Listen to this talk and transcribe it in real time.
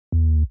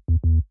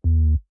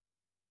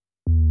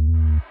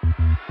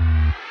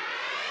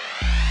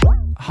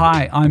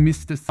Hi, I'm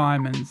Mr.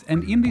 Simons,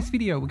 and in this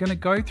video we're going to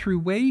go through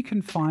where you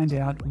can find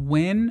out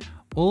when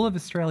all of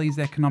Australia's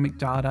economic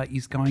data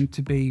is going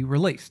to be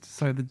released.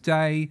 So the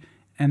day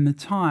and the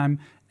time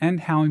and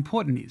how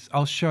important it is.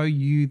 I'll show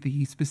you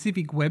the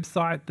specific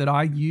website that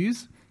I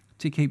use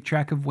to keep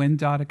track of when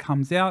data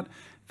comes out.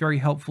 Very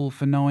helpful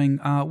for knowing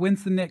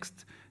when's the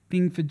next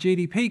thing for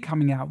GDP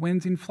coming out,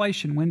 when's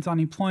inflation, when's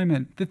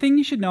unemployment. The thing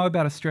you should know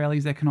about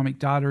Australia's economic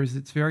data is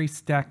it's very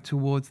stacked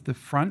towards the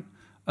front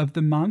of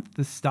the month,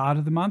 the start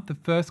of the month. The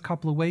first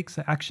couple of weeks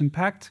are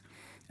action-packed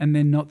and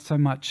then not so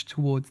much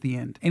towards the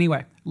end.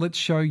 Anyway, let's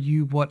show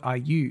you what I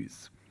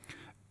use.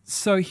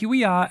 So here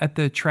we are at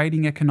the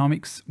Trading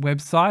Economics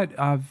website.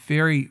 I'm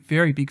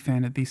very big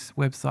fan of this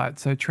website.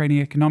 So Trading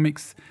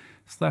Economics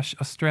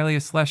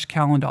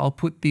 /Australia/calendar. I'll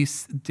put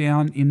this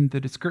down in the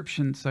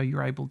description so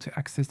you're able to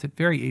access it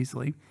very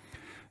easily.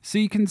 So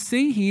you can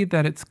see here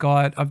that it's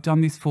got, I've done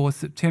this for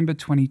September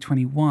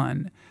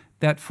 2021,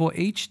 that for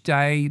each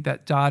day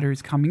that data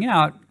is coming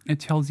out, it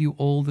tells you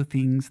all the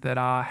things that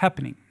are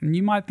happening. And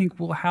you might think,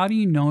 well, how do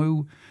you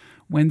know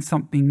when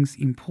something's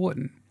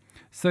important?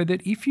 So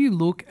that if you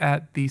look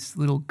at this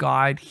little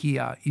guide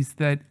here, is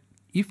that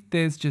if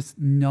there's just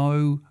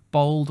no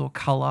bold or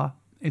color,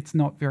 it's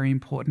not very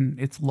important,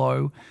 it's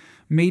low.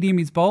 Medium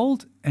is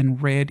bold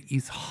and red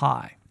is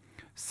high.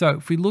 So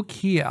if we look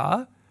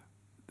here,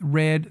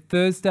 red,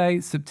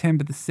 Thursday,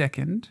 September the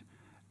 2nd,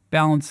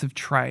 balance of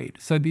trade.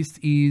 So this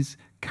is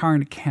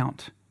current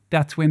account.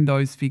 That's when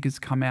those figures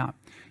come out.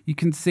 You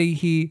can see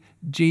here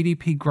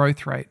GDP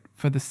growth rate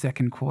for the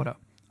second quarter.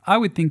 I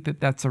would think that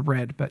that's a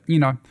red, but you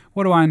know,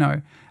 what do I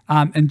know?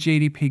 And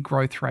GDP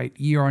growth rate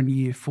year on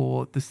year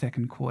for the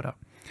second quarter.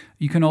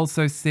 You can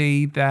also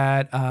see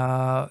that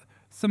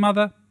some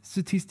other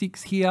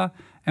statistics here.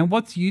 And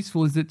what's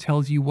useful is it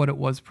tells you what it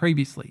was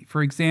previously.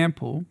 For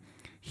example,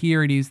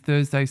 here it is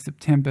Thursday,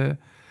 September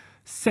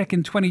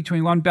 2nd,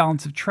 2021,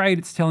 balance of trade.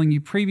 It's telling you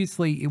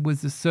previously it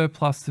was a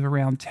surplus of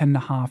around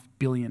 10.5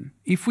 billion.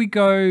 If we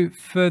go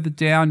further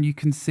down, you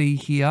can see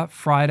here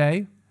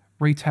Friday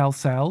retail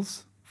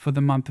sales for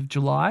the month of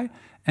July,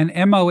 and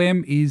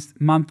MOM is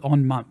month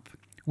on month.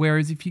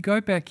 Whereas if you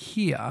go back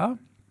here,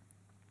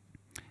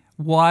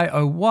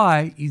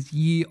 YOY is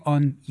year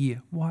on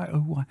year.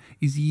 YOY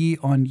is year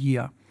on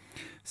year.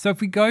 So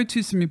if we go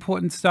to some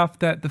important stuff,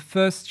 that the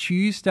first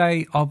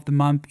Tuesday of the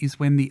month is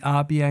when the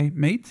RBA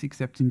meets,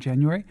 except in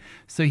January.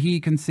 So here you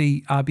can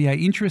see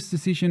RBA interest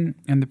decision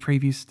and the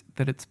previous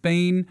that it's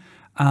been,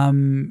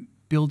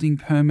 building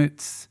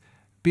permits,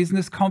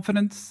 business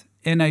confidence,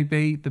 NAB,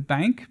 the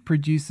bank,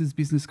 produces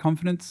business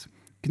confidence.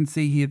 You can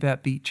see here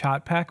that the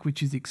chart pack,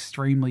 which is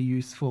extremely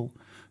useful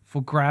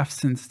for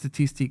graphs and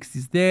statistics,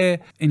 is there.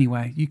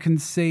 Anyway, you can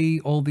see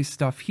all this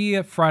stuff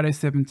here. Friday,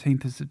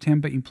 17th of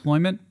September,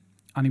 employment,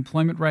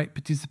 unemployment rate,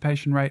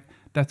 participation rate,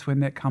 that's when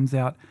that comes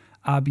out,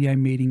 RBA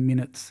meeting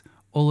minutes,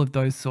 all of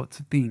those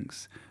sorts of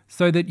things.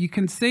 So that you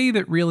can see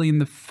that really in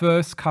the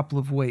first couple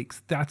of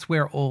weeks, that's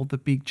where all the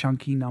big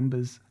chunky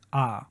numbers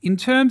are. In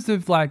terms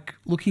of like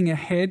looking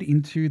ahead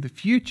into the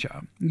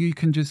future, you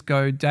can just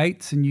go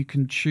dates and you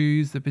can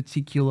choose a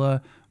particular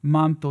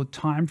month or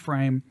time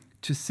frame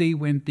to see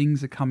when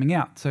things are coming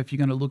out. So if you're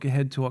going to look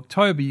ahead to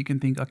October, you can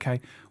think,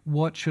 okay,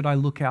 what should I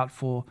look out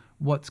for?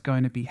 What's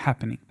going to be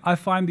happening? I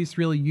find this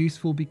really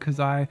useful because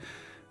I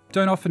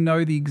don't often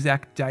know the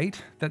exact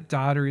date that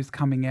data is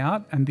coming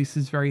out, and this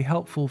is very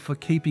helpful for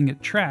keeping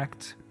it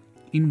tracked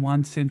in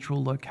one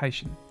central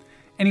location.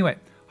 Anyway,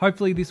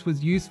 hopefully this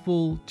was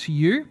useful to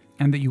you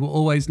and that you will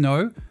always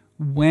know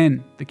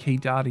when the key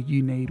data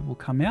you need will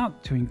come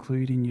out to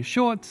include in your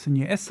shorts and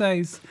your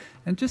essays,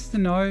 and just to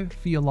know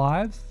for your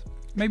lives,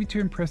 maybe to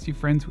impress your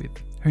friends with,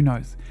 who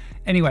knows.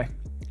 Anyway,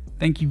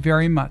 thank you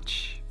very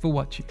much for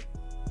watching.